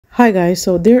Hi guys,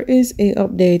 so there is a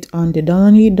update on the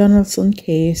Donaldson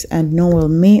case and Noel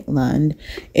Maitland.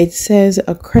 It says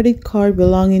a credit card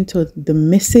belonging to the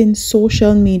missing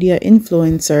social media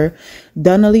influencer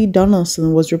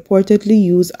Donaldson was reportedly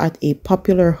used at a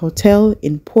popular hotel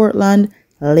in Portland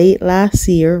late last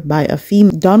year by a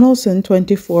female. Donaldson,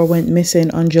 24, went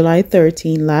missing on July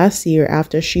 13 last year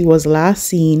after she was last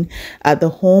seen at the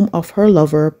home of her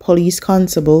lover, Police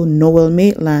Constable Noel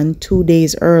Maitland, 2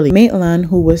 days early. Maitland,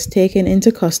 who was taken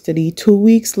into custody 2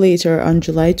 weeks later on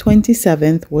July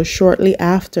 27th, was shortly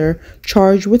after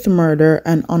charged with murder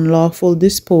and unlawful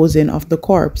disposing of the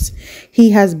corpse. He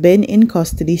has been in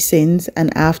custody since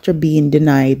and after being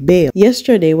denied bail.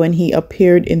 Yesterday, when he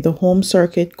appeared in the Home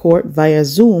Circuit Court via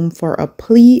Zoom for a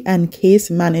plea and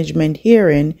case management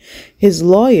hearing, his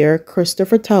lawyer,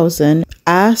 Christopher Towson,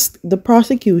 asked the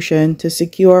prosecution to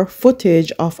secure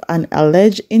footage of an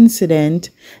alleged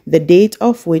incident, the date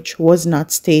of which was not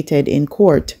stated in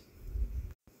court.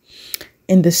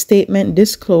 In the statement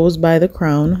disclosed by the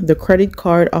Crown, the credit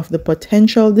card of the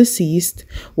potential deceased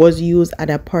was used at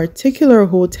a particular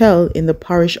hotel in the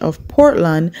parish of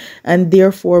Portland, and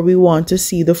therefore we want to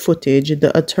see the footage,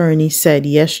 the attorney said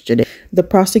yesterday. The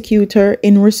prosecutor,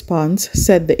 in response,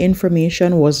 said the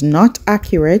information was not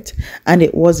accurate and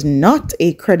it was not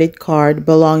a credit card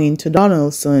belonging to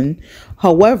Donaldson.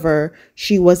 However,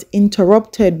 she was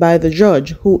interrupted by the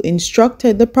judge, who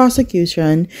instructed the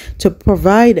prosecution to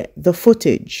provide the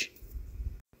footage.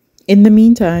 In the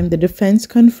meantime, the defense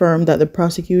confirmed that the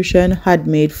prosecution had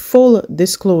made full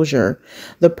disclosure.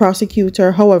 The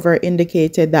prosecutor, however,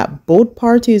 indicated that both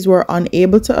parties were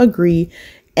unable to agree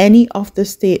any of the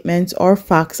statements or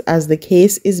facts as the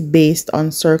case is based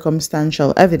on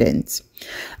circumstantial evidence.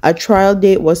 A trial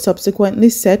date was subsequently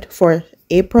set for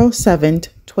April 7th,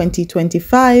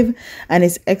 2025, and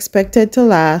is expected to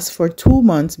last for 2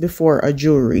 months before a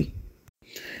jury.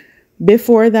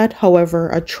 Before that, however,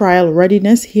 a trial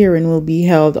readiness hearing will be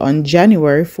held on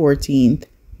January 14th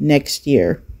next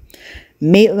year.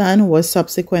 Maitland was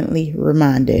subsequently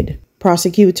remanded.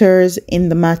 Prosecutors in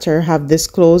the matter have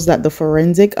disclosed that the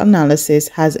forensic analysis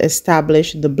has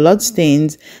established the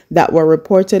bloodstains that were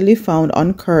reportedly found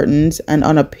on curtains and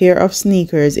on a pair of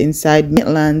sneakers inside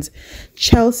Maitland's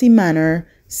Chelsea Manor,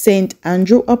 St.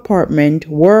 Andrew apartment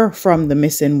were from the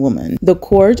missing woman. The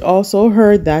court also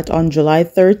heard that on July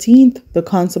 13th, the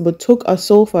constable took a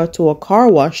sofa to a car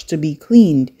wash to be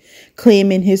cleaned,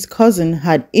 claiming his cousin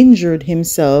had injured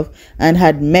himself and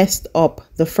had messed up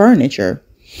the furniture.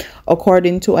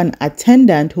 According to an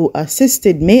attendant who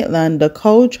assisted Maitland, the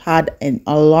couch had an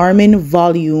alarming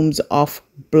volumes of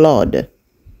blood.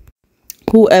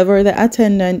 Whoever the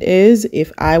attendant is,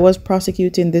 if I was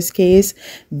prosecuting this case,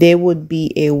 they would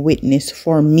be a witness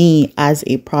for me as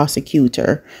a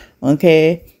prosecutor.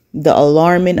 Okay? The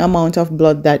alarming amount of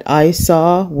blood that I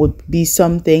saw would be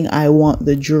something I want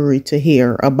the jury to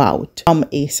hear about from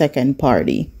a second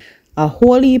party. A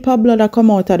whole heap of blood that come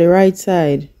out of the right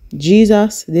side.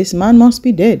 Jesus, this man must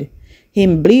be dead.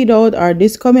 Him bleed out or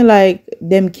this coming like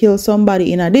them kill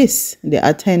somebody in a this, the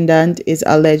attendant is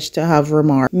alleged to have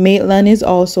remarked. Maitland is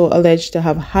also alleged to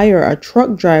have hired a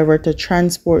truck driver to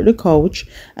transport the couch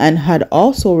and had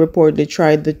also reportedly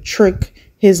tried to trick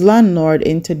his landlord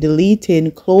into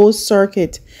deleting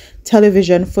closed-circuit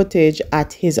television footage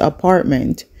at his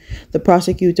apartment. The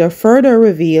prosecutor further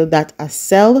revealed that a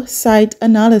cell site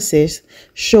analysis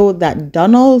showed that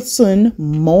Donaldson's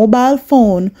mobile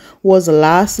phone was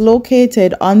last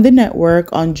located on the network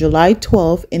on July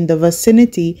 12th in the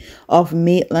vicinity of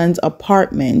Maitland's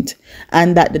apartment,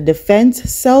 and that the defense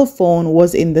cell phone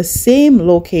was in the same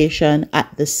location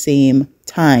at the same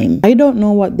time. I don't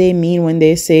know what they mean when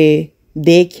they say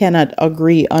they cannot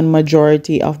agree on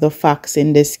majority of the facts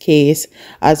in this case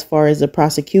as far as the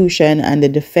prosecution and the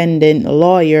defendant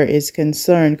lawyer is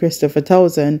concerned, Christopher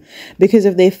Towson, because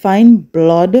if they find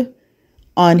blood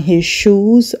on his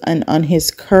shoes and on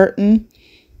his curtain,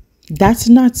 that's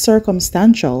not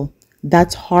circumstantial.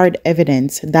 That's hard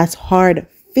evidence. That's hard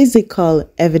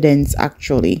physical evidence,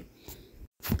 actually.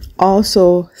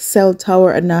 Also, cell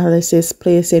tower analysis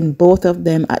placing both of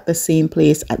them at the same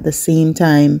place at the same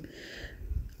time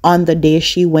on the day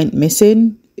she went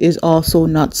missing is also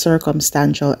not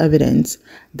circumstantial evidence.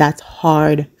 That's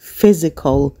hard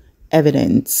physical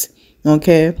evidence.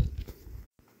 Okay?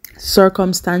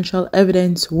 Circumstantial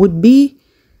evidence would be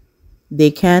they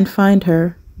can't find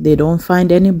her. They don't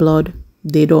find any blood.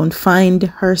 They don't find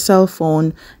her cell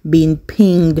phone being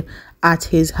pinged at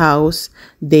his house.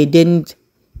 They didn't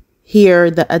hear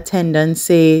the attendant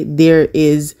say there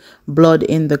is blood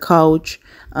in the couch.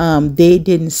 they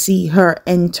didn't see her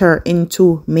enter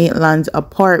into Maitland's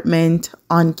apartment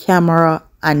on camera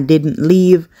and didn't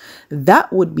leave.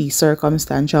 That would be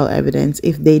circumstantial evidence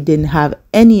if they didn't have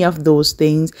any of those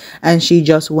things and she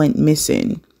just went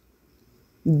missing.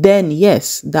 Then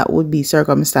yes, that would be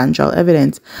circumstantial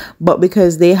evidence. But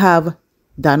because they have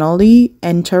Donnelly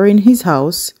entering his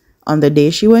house on the day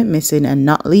she went missing and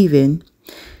not leaving,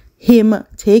 him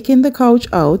taking the couch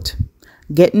out,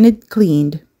 getting it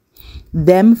cleaned,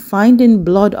 them finding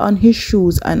blood on his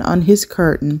shoes and on his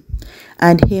curtain,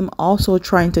 and him also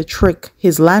trying to trick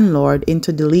his landlord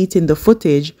into deleting the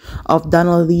footage of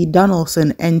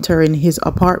Donaldson entering his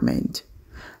apartment.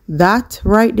 That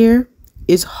right there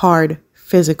is hard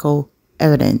physical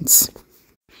evidence.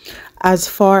 As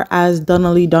far as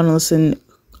Donaldson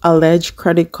alleged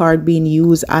credit card being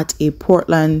used at a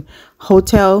Portland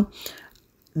hotel,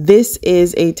 this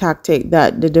is a tactic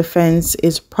that the defense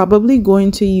is probably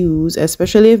going to use,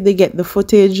 especially if they get the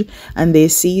footage and they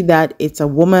see that it's a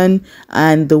woman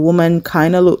and the woman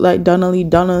kind of look like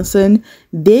Donaldson.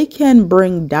 They can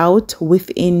bring doubt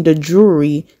within the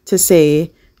jury to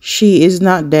say she is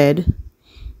not dead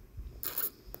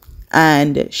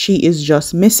and she is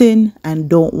just missing and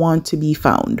don't want to be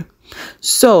found.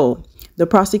 So the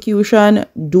prosecution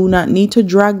do not need to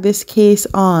drag this case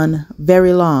on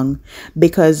very long,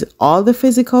 because all the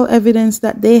physical evidence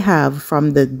that they have,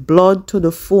 from the blood to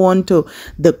the phone to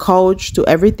the couch to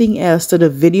everything else to the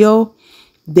video,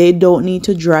 they don't need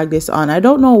to drag this on. I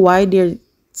don't know why they're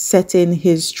setting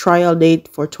his trial date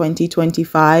for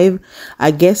 2025.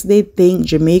 I guess they think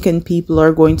Jamaican people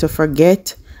are going to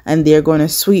forget and they're going to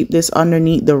sweep this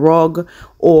underneath the rug,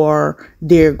 or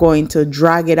they're going to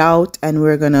drag it out and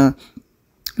we're going to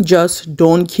just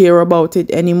don't care about it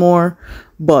anymore.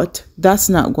 But that's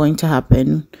not going to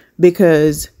happen,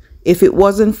 because if it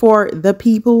wasn't for the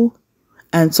people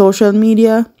and social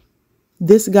media,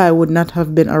 this guy would not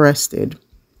have been arrested.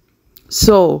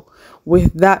 So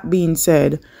with that being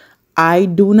said, I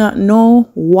do not know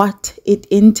what it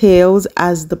entails.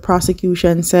 As the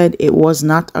prosecution said, it was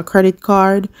not a credit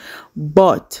card,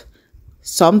 but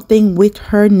something with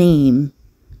her name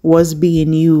was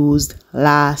being used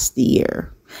last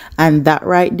year. And that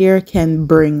right there can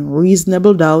bring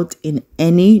reasonable doubt in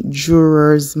any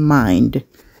juror's mind.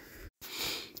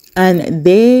 And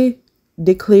they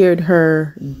declared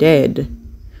her dead.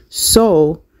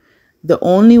 So the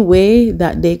only way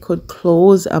that they could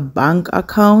close a bank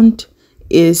account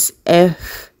is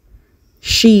if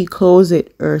she closed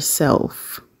it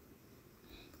herself.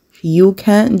 You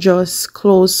can't just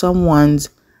close someone's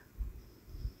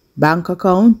bank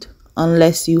account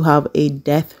unless you have a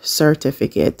death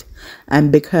certificate.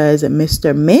 And because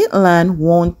Mr. Maitland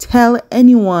won't tell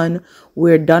anyone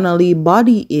where Donnelly's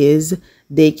body is,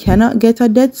 they cannot get a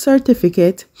death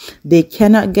certificate. They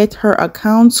cannot get her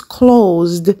accounts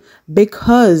closed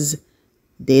because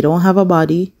they don't have a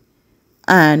body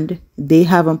and they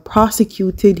haven't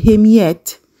prosecuted him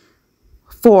yet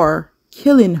for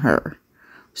killing her.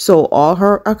 So all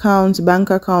her accounts, bank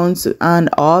accounts, and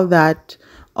all that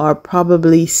are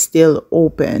probably still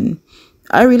open.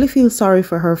 I really feel sorry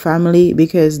for her family,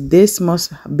 because this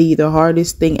must be the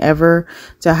hardest thing ever,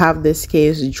 to have this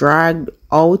case dragged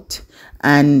out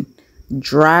and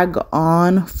drag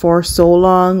on for so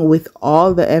long with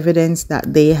all the evidence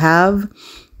that they have.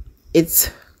 It's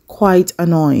quite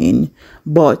annoying,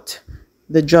 but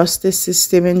the justice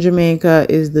system in Jamaica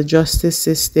is the justice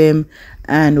system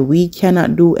and we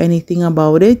cannot do anything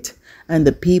about it. And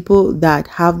the people that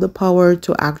have the power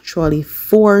to actually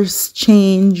force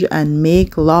change and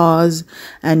make laws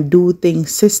and do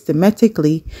things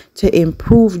systematically to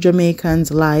improve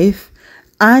Jamaicans' life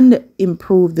and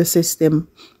improve the system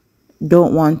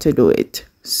don't want to do it.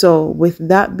 So with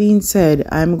that being said,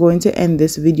 I'm going to end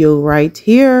this video right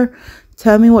here.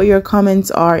 Tell me what your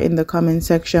comments are in the comment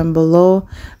section below,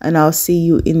 and I'll see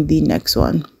you in the next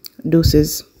one.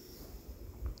 Deuces.